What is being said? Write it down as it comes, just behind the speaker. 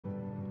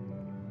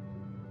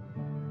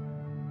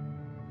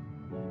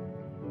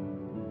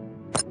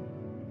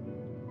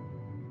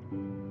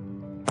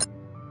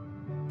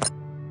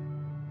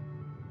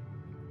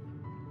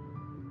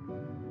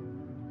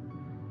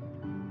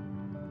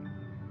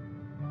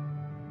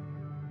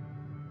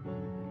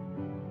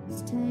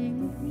Stay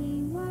with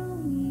me while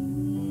we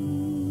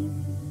leave.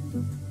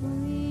 Don't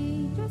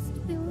worry,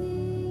 just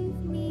believe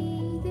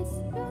me. This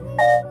journey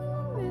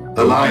will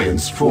really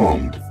Alliance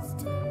formed. stay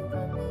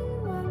with me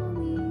while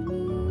we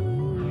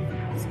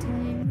leave.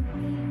 Stay with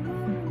me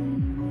while we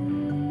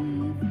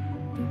leave.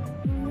 Don't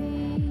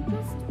worry,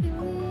 just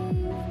believe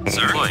me.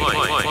 Sir,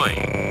 play.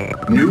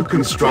 New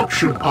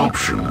construction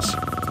options.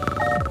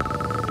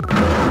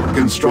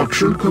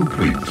 Construction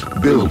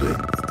complete. Building.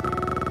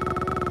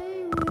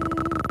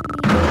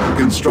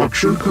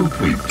 Construction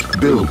complete.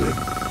 Building.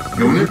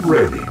 Unit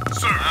ready.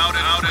 Sir, out.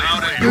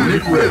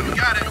 Unit ready.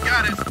 Got it.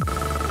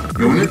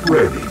 Unit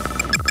ready.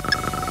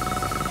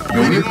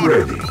 Unit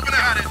ready. Moving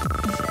out.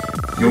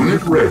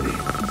 Unit ready.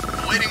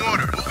 Awaiting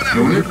order. Moving out.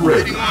 Unit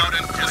ready. Awaiting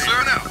order. Yes, sir.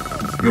 Now.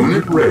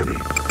 Unit ready.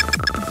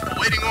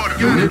 Awaiting order.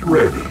 Unit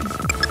ready.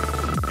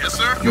 Yes,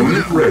 sir.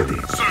 Unit ready.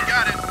 Sir,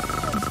 got it.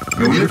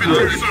 Unit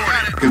Infantry, ready. sir,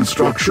 got it.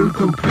 Construction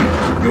complete.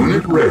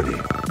 Unit ready.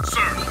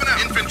 Sir, moving out.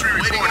 Infantry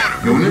reporting.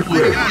 Unit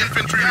ready.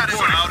 Infantry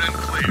reporting. Out and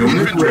clear.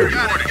 Unit Infantry ready.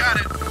 reporting. Got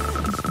it.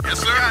 Yes,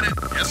 sir. Got it.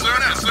 Yes, sir.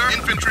 Yes, sir.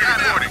 Infantry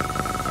reporting.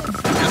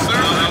 Yes, sir.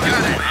 Got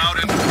it. Out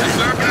and yes,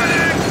 sir. Got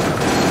it.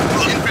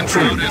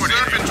 Infantry reporting.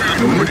 Infantry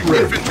Unit reporting.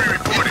 ready. Infantry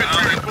reporting.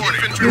 Out and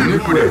reporting. Infantry Unit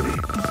reporting.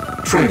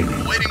 ready. Training.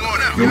 Waiting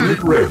order. Unit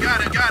ready.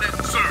 Got it,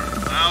 sir.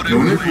 Out and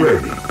Unit clear.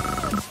 ready.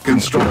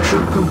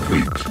 Construction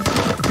complete.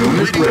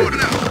 Unit Waiting order ready.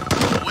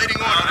 now. Waiting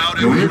order. Out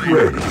and Unit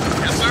clear. ready.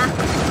 Yes, sir.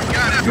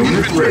 Got it. Unit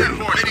Infantry ready.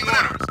 report. Waiting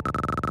orders.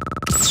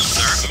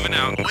 Sir, moving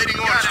out. Waiting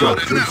orders.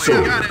 Structure Out and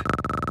sold. got it.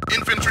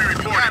 Infantry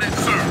report. Got it,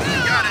 sir.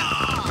 Got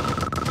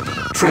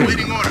it. Training.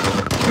 Waiting order.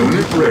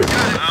 Unit ready.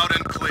 Got it. Out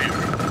and clear.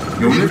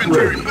 Unit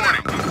Infantry ready.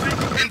 reporting.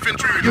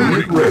 Infantry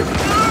Unit reporting.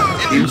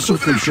 ready.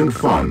 Insufficient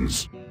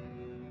funds.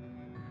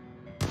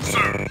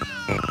 Sir.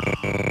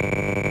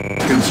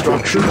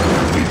 Construction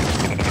complete.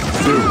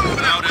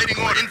 Building. Out. Waiting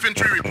order.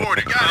 Infantry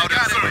reporting. Got it,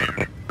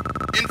 sir.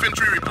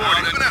 Infantry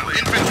reporting.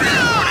 Infantry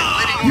reporting.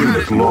 Waiting order.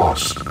 Unit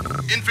lost.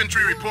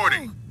 Infantry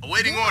reporting.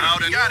 Awaiting orders.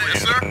 Out and got it,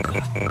 yes, sir.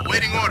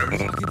 Awaiting orders.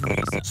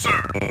 Sir.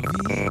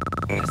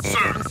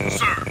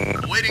 Sir.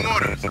 Awaiting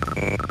orders.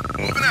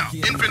 Moving out.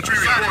 Infantry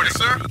reporting,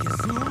 sir.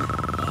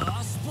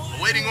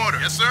 Awaiting order.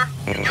 Yes, sir.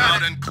 You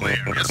got it. And clear.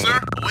 Yes, sir.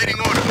 Awaiting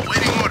order.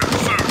 Awaiting order,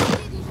 sir.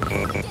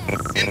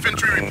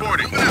 Infantry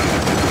reporting. Moving out.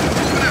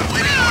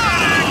 Waiting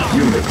order.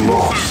 Unit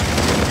lost.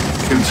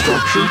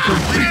 Construction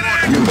complete.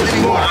 Unit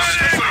lost.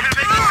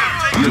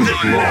 Unit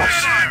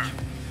lost.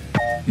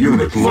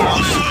 Unit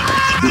lost.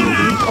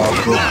 Building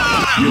offline.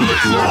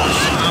 Unit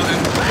lost.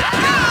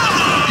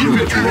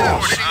 Unit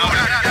lost.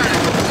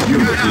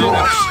 Unit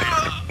lost.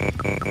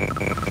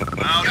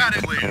 Loud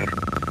and clear.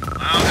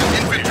 Loud and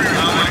infantry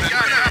reporting.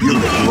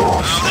 Unit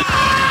lost.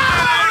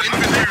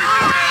 Infantry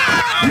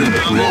reporting.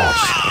 Unit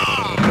lost.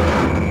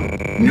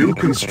 New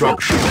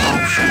construction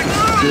options.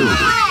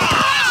 Building.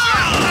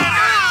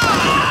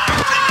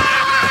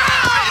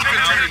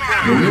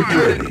 Unit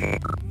ready.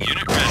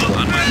 Unit ready. On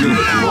my way.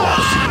 Unit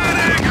lost.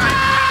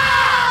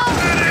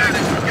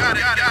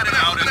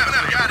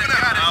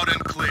 Out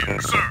and clear,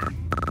 sir.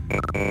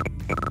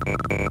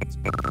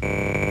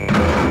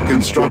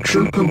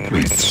 Construction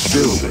complete.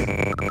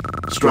 Building.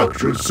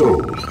 Structure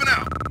sold. Moving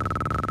out.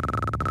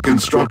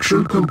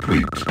 Construction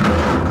complete.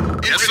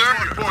 Yes, sir.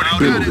 Reporting.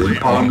 Building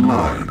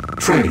online.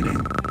 Training.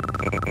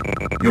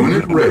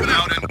 Unit ready.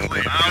 Out and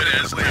clear. Out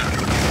and clear.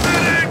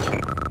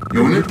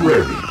 Unit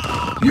ready.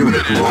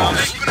 Unit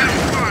lost.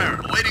 Fire.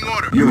 Waiting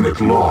order.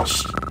 Unit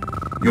lost.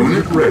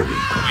 Unit ready.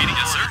 Waiting,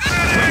 yes, sir.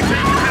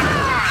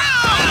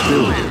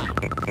 Building.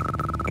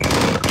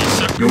 Yes,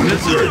 sir.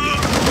 Unit ready.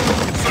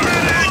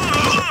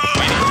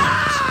 Waiting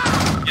orders.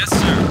 Yes,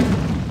 sir.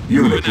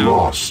 Unit Moving out.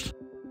 lost.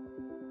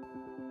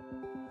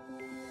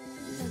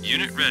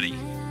 Unit ready.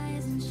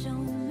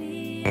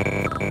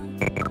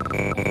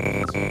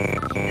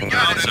 You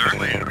got it, Sir.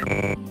 clear.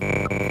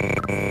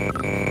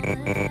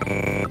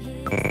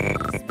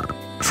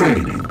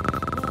 Training.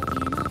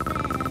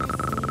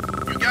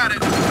 You got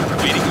it.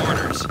 Waiting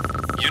orders.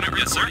 Unit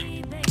ready, sir.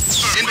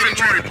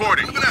 Infantry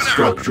reporting.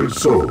 Structure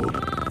sold.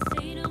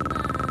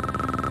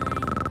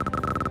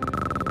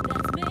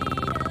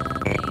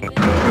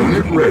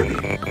 Unit ready.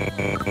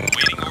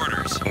 Waiting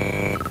orders.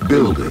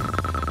 Building.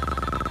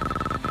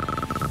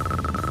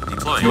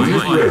 Deploying.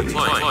 Unit ready.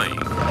 Deploying.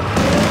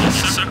 Yes,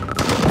 sir.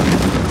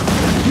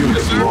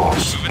 Unit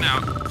lost. Moving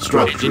out.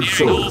 Structure Engineering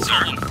sold. goals,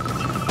 sir.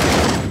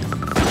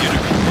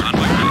 Unit on my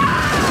way.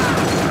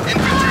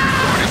 Infantry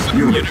reporting, sir.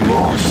 Unit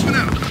lost.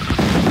 Moving out.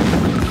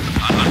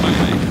 On my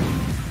way.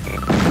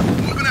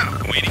 Moving out.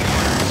 Waiting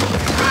orders.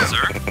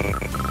 Sir.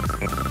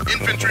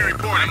 Infantry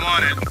reporting. I'm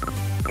on it.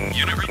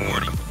 Unit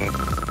reporting.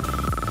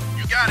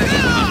 You got it. On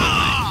my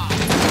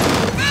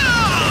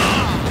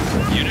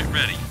way. Unit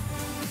ready.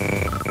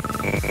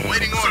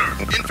 Waiting order.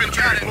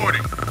 Infantry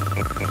reporting.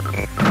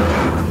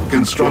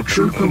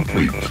 Construction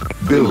complete.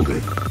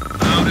 Building.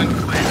 Loud and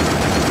clear.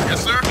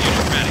 Yes, sir.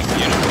 Unit ready.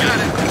 Unit Got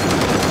ready. it.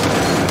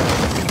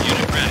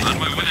 Unit ready. On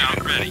my way out.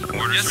 Ready.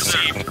 Orders Yes, sir.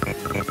 received.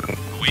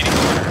 Awaiting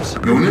orders.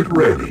 Unit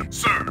ready.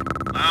 Sir.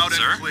 Loud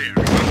Sir? and clear.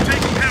 I'm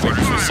taking heavy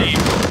Orders fire.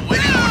 received.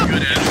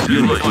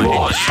 Unit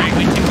lost.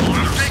 Unit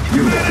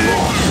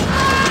lost.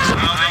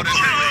 Loud and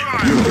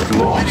clear. Unit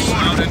lost.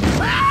 Loud and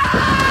clear.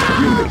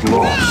 Unit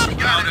lost.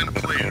 Loud and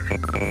clear.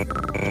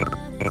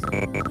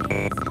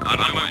 On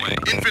my way.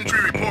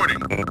 Infantry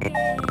reporting.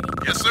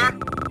 Yes, sir.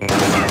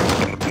 Sir.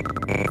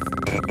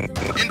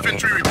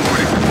 Infantry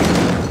reporting.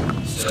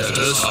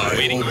 Status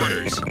awaiting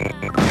orders.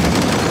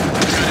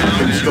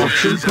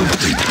 Construction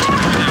complete.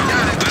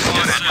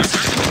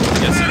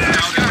 Yes, sir.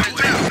 Loud and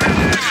clear.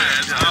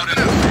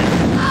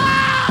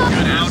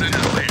 Loud and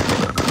clear.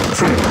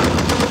 Training.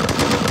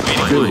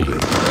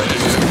 Building.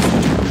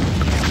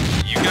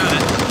 You got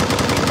it.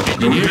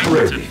 Unit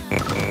ready.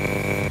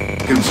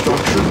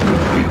 Construction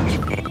complete.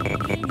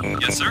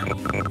 Yes, sir.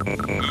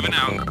 Moving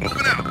out.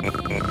 Moving out.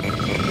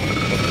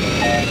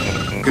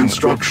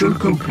 Construction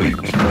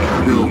complete.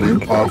 Building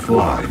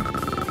offline.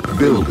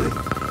 Building.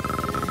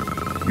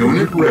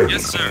 Unit ready.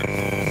 Yes, sir.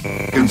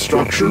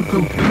 Construction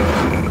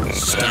complete.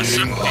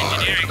 Standing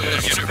engineering.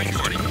 Unit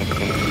reporting.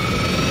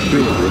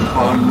 Building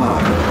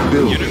online.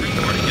 Unit Building.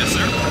 reporting. Yes,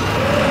 sir.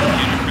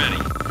 Unit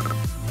ready.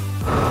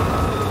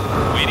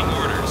 Waiting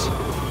orders.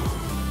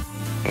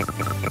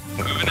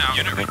 Moving out.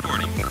 Unit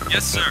reporting.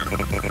 Yes, sir.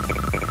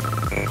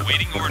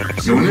 Waiting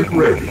orders. Unit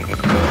ready.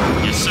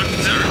 Yes, sir.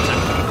 Sir.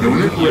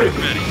 Unit Unit ready.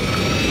 ready.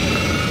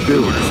 Orders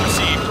Building.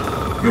 received.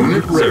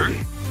 Unit Sir. ready.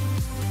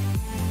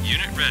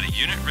 Unit ready.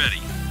 Unit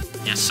ready.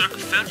 Yes, sir.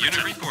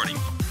 Unit reporting.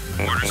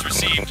 Orders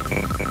received.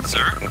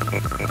 Sir.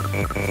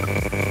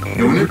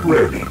 Unit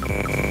ready.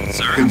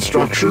 Sir.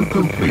 Construction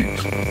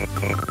complete.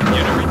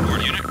 Unit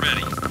report. Unit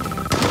ready.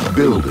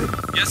 Building.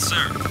 Yes,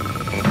 sir.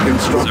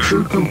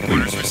 Construction Sir. complete.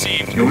 Orders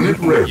received. Unit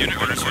ready. Unit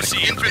orders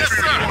received.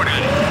 Infantry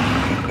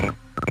reporting.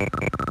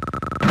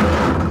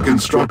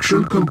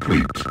 Construction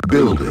complete.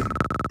 Building.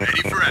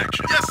 Ready for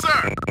action. Yes,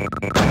 sir.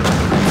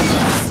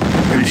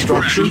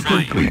 Construction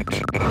Ready. complete.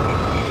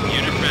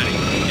 Unit ready.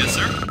 Yes,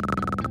 sir.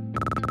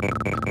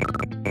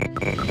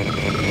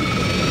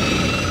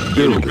 Unit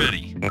Building.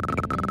 ready.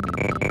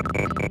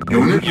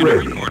 Unit Unit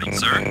ready. reporting,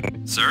 sir.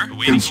 Sir.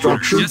 Waiting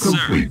Construction orders. Yes,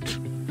 complete. sir.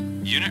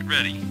 Unit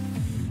ready.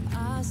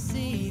 Yes,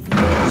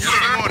 sir.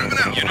 Moving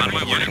out. Unit on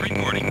my unit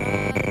reporting.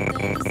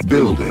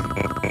 Building.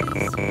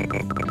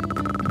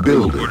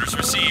 Building. Orders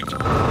received.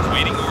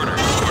 Waiting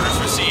orders. Orders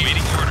received.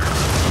 Waiting orders.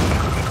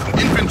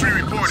 Infantry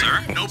reporting. Sir.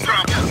 No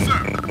problem. Yes, sir.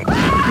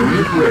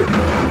 Unit ready.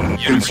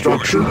 Unit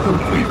Construction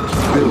complete.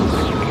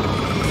 Building.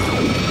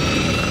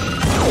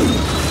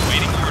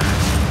 Waiting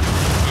orders.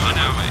 On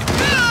our way.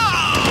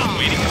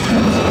 Waiting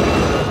orders.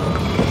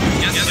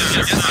 Yes, sir.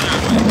 Yes, sir.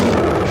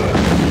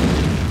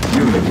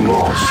 Unit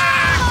lost.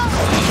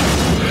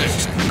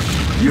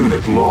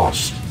 Unit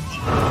lost.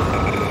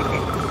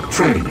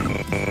 Training.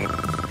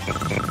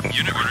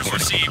 Unit orders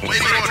received.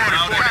 Waiting order.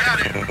 Out at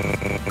it.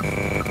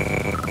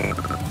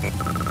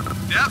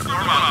 Yeah,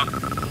 form up.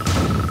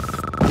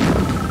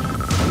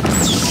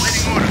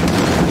 Waiting order.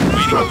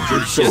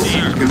 Structure sold.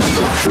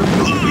 Construction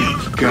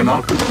complete.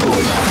 Cannot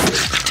deploy.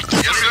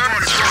 Yes, sir.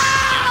 Unit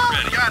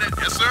ready. Got it.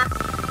 Yes, sir.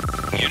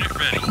 Unit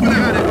ready.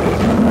 Moving at it.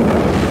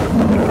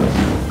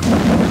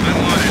 I'm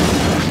on it.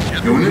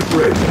 Yes, Unit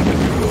ready.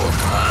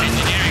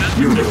 Engineering.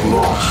 Unit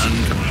lost.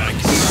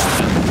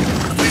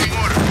 waiting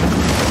order.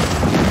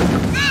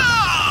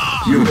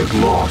 Unit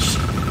lost.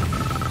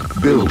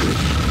 Building.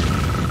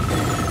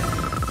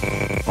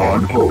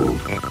 On hold.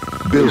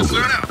 Building.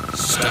 Sir, now.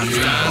 Sir.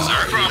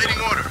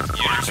 Waiting order.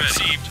 Unit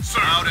received.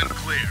 Sir, out and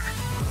clear.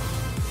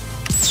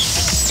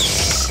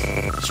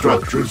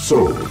 Structure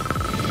sold.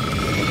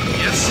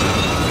 Yes, sir.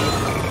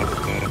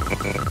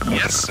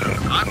 Yes, sir.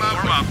 I'm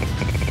out. Warm up.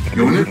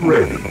 Unit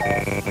ready.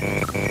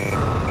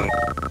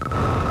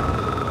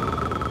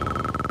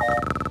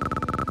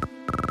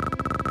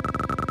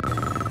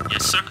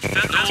 Yes, sir.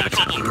 No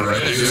problem.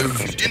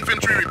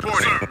 Infantry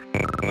reporting.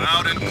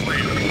 Loud and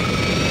clear.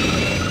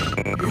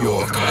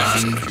 Your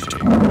command.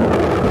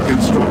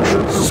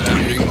 Construction complete.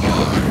 Standing by.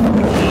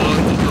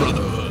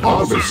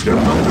 Harvester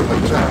under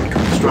attack.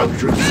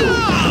 Structure sold.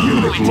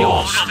 Unit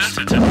lost.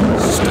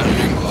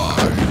 Standing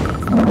by.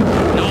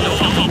 No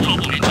problem.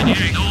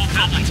 Engineering. No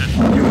problem.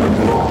 Unit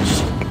lost.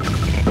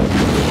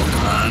 Your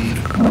command.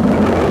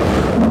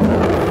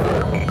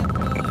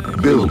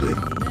 Building.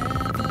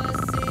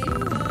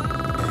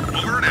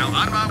 Over and out.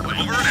 On my way.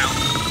 Over and out.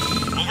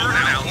 Over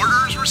and out.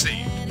 Orders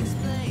received.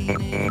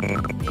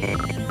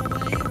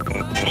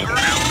 Over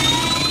and out.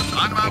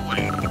 On my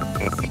way.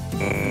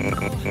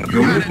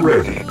 Unit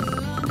ready.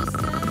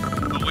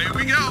 Away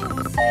we go.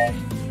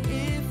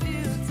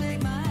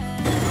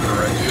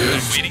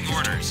 Waiting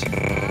orders.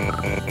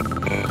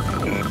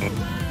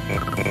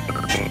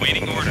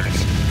 Waiting orders.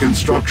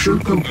 Construction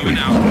Moving complete.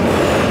 out.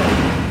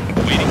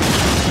 Waiting orders.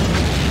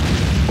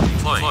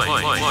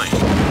 Fly.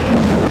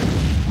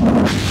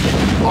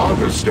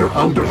 Harvester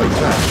under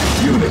attack.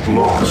 Unit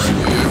lost.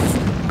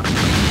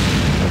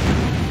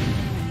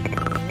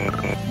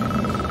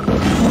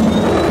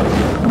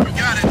 We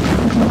got it.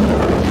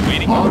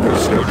 Waiting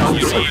Harvester orders.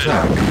 under Received.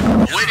 attack.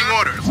 Waiting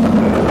orders. We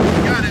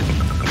got it.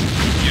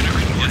 Unit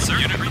reporting. Yes, sir.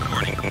 Unit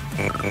reporting.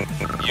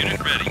 Unit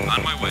ready.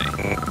 On my way.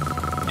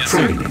 Yes,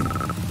 sir. Training.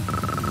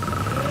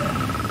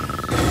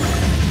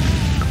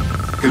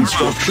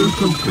 Construction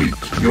complete.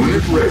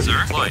 Unit ready.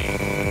 Sir?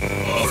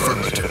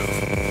 Affirmative.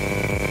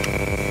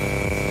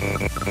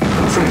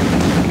 Training.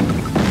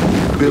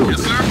 Building.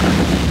 Yes, sir.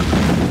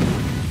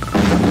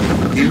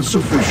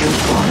 Insufficient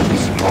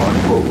funds. On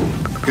hold.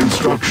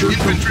 Construction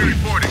Infantry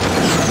complete. reporting.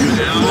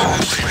 Unit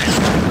lost.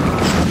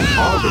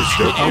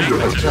 Harvester under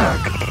attack.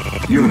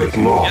 Unit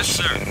Yes, lost.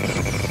 sir.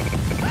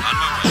 On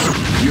my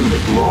way.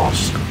 Unit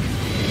lost.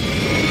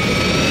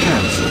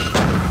 Cancel.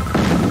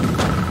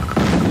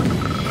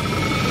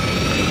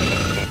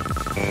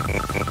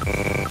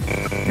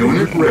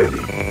 Unit ready.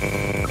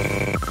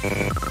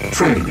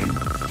 Training.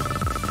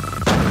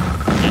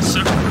 Yes,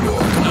 sir. Your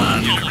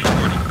command. Unit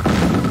reporting.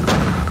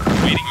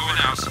 Waiting over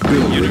house.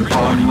 Building Unit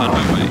reporting on my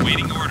online. way.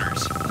 Waiting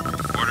orders.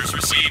 Orders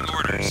receiving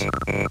orders.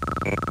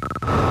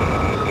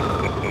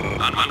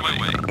 On my way.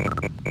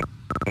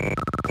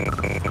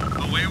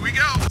 Away we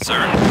go.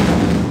 Sir.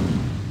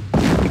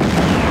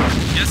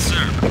 Yes,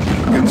 sir.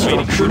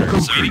 Construction Waiting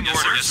complete.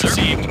 orders. Yes, sir.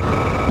 Received.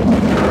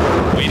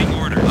 Waiting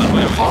order. On my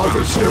way.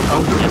 Harvester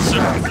under Yes, sir.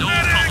 attack. No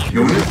problem.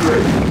 Unit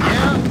ready.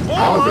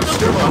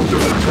 Harvester under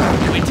attack.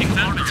 Waiting for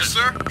Yes,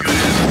 sir. Good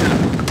as done.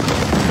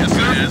 Yes, sir.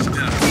 Good as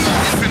done.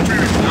 Infantry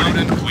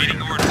reporting.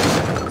 Waiting orders.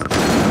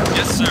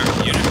 Yes, sir.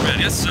 Unit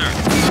ready. Yes, sir.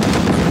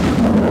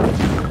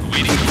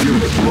 Waiting orders.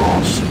 Unit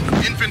lost.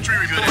 Infantry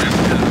reporting.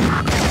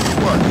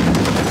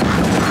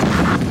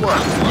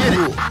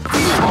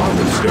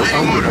 Harvester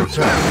under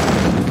attack.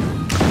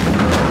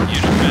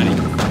 Unit ready.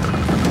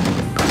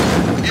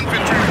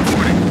 Infantry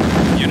reporting.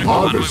 Unit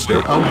Harvester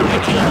on my way. under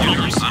attack.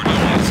 Unit on my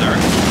way, sir.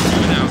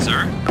 Moving out,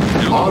 sir.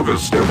 No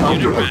Harvester problem.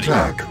 under Unit ready.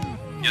 attack.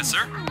 Yes,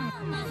 sir.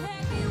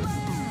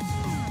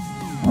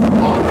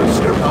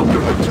 Harvester under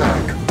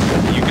attack.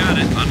 You got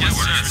it. On yes,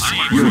 sir.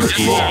 Received. Unit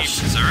Yes, lost.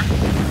 sir.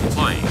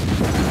 Play.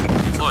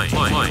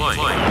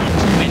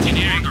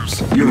 Engineering.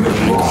 Unit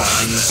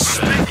lost. Yes,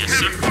 sir.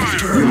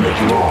 Unit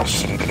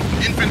lost.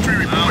 Infantry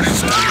reporting.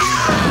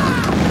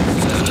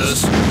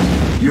 Status.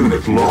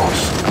 Unit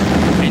lost.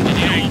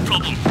 Engineering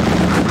problem.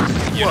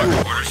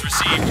 Unit orders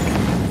received.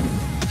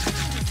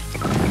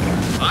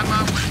 On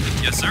my way.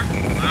 Yes, sir.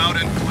 Loud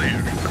and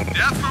clear.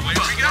 Death from Wait,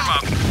 above. we got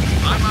up. On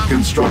my way.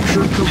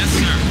 Construction Yes,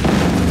 complete. sir.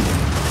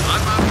 On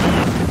my way.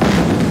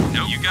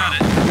 No, you got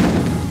it.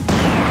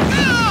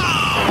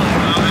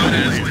 Loud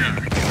and clear.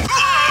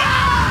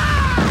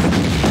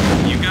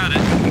 You got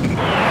it.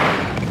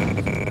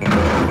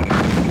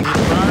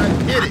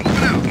 Hit it.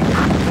 Moving out.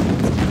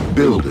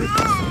 Building.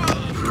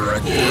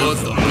 Record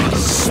the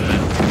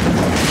spell.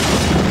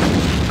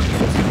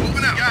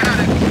 Moving out. Got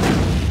it.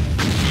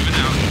 Moving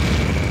out.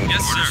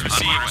 Yes, sir.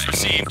 Orders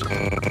received.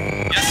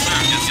 Yes, sir.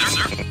 Yes,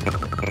 sir.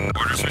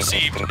 Orders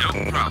received. No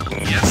problem.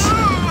 Yes.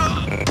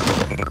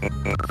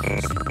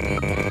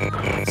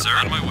 Sir,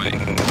 on my way.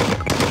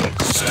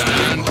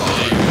 Stand by.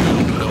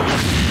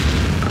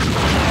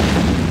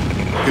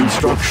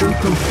 Construction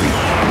complete.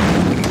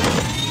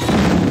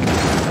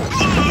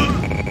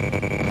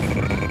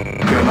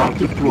 Cannot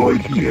deploy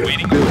here.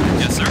 Waiting. Building.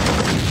 Yes, sir.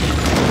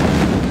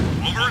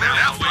 Over and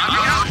out.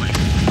 Moving out.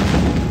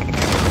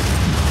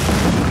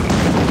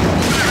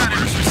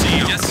 Orders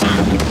received. Yes, sir.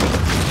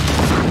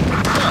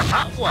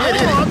 Hit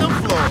it. On the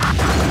floor.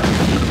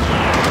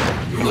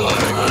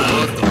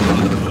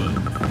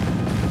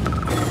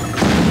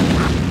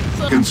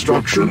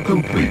 Construction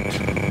complete.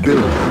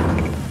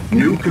 Building.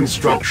 New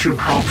construction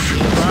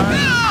options.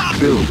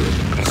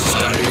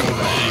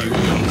 Building.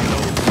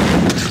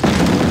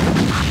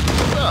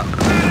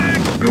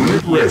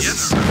 Unit ready.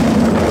 Yes.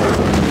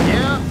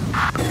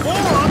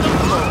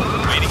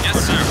 Waiting. Yes,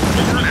 sir.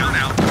 Over and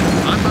out.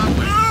 On my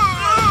way.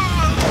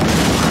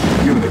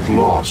 Unit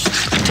lost.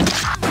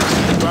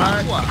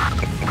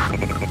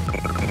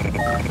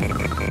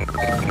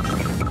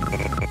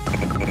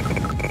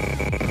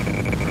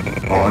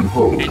 On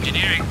hold.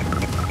 Engineering.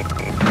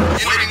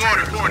 Waiting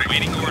order. Reporting.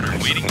 Waiting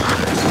orders. Waiting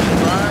orders.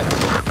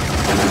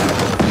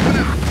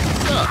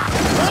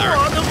 Sir,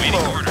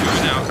 waiting order.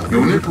 Moving out.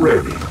 Unit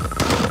ready.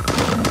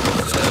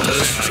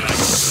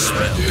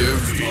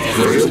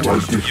 Player was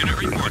Unit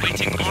defeated. report.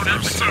 Waiting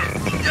orders. Sir.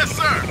 Yes,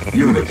 sir.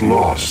 Unit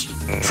lost.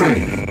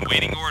 Training.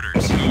 Waiting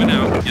orders. Moving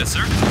out. Yes,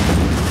 sir.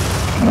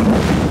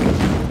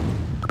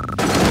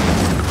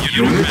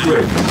 Unit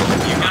ready.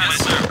 You got it,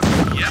 sir.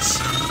 Yes,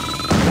 sir.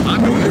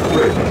 Unit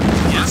ready.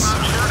 Yes.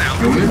 Over and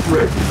out. Unit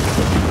ready.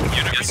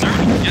 Unit. Yes, sir.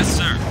 Yes,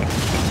 sir.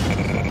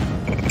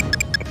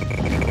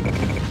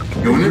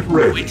 Unit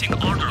ready. Waiting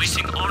orders.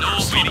 Waiting orders. No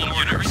waiting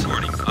unit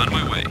reporting. On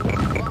my way.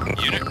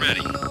 Unit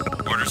ready.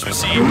 Orders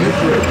received. Unit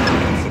ready.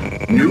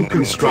 New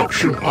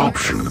construction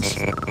options.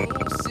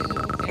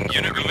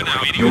 Unit moving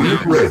out. Waiting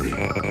Unit orders. ready.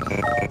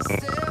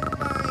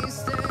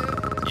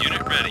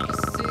 Unit ready.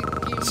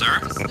 Sir.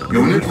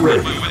 Unit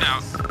ready. Moving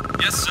out.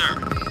 Yes, sir.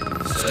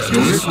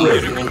 Unit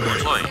ready.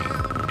 Report.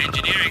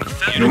 Engineering.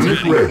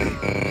 Unit ready.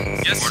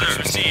 Yes, sir. Orders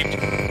received.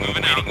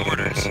 Moving out.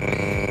 Orders.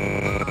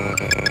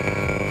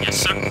 Yes,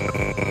 sir.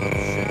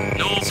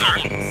 No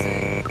problem.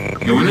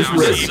 Unit Now,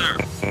 ready. yes, sir.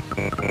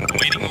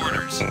 Awaiting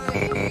orders.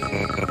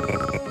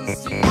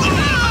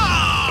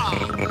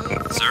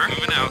 Sir,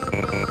 moving out.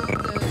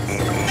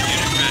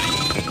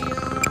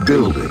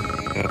 Building.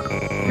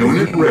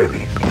 Unit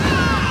ready.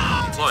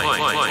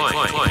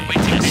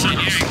 Waiting, sir.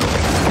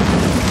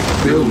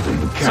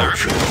 Building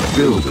captured.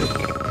 Building.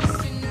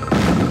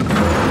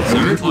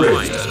 Unit ready.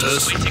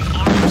 Waiting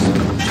orders.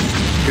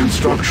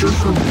 Construction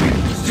complete.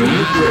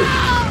 Unit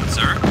ready.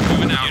 Sir,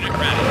 moving out. Unit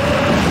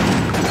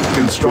ready.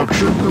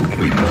 Construction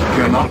complete.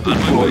 Cannot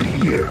deploy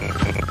here.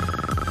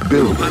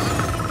 Building.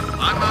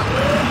 I'm up.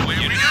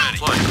 Unit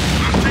ready.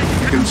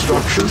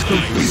 Construction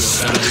complete.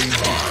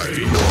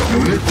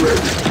 Unit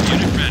ready.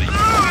 Unit ready.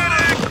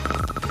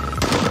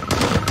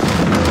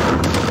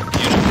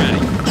 Unit ready.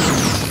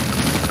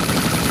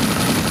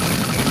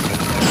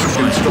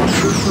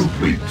 Construction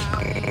complete.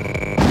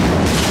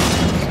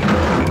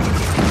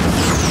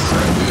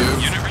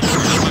 Unit ready.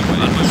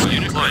 On my way.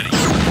 Unit ready.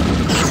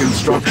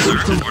 Construction Sir,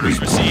 complete. orders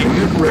received.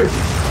 Unit ready.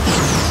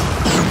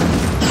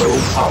 Low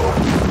power.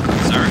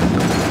 Sir.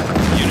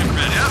 Unit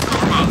ready.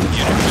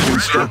 Unit ready.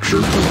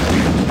 Construction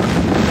complete.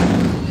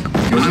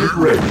 Unit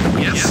ready.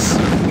 Yes.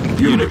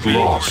 Unit ready.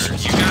 lost.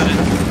 Orders. You got it.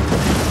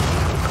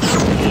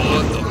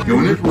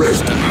 Unit ready.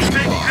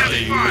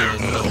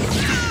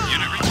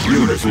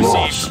 Unit Unit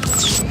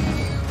lost.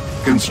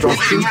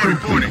 Construction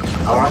complete.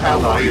 Our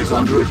ally is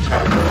under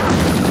attack.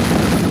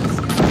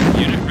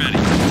 Unit ready.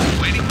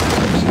 Waiting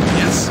orders.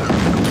 Yes, sir.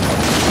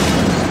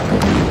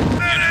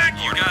 Unit,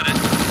 you got it.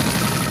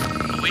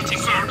 Waiting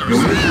orders.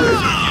 Unit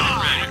ready. Unit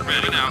ready.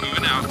 Ready now.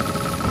 Moving out.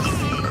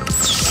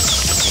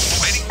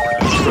 Waiting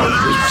orders.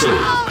 Structure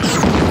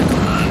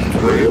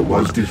sold. Player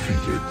was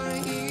defeated.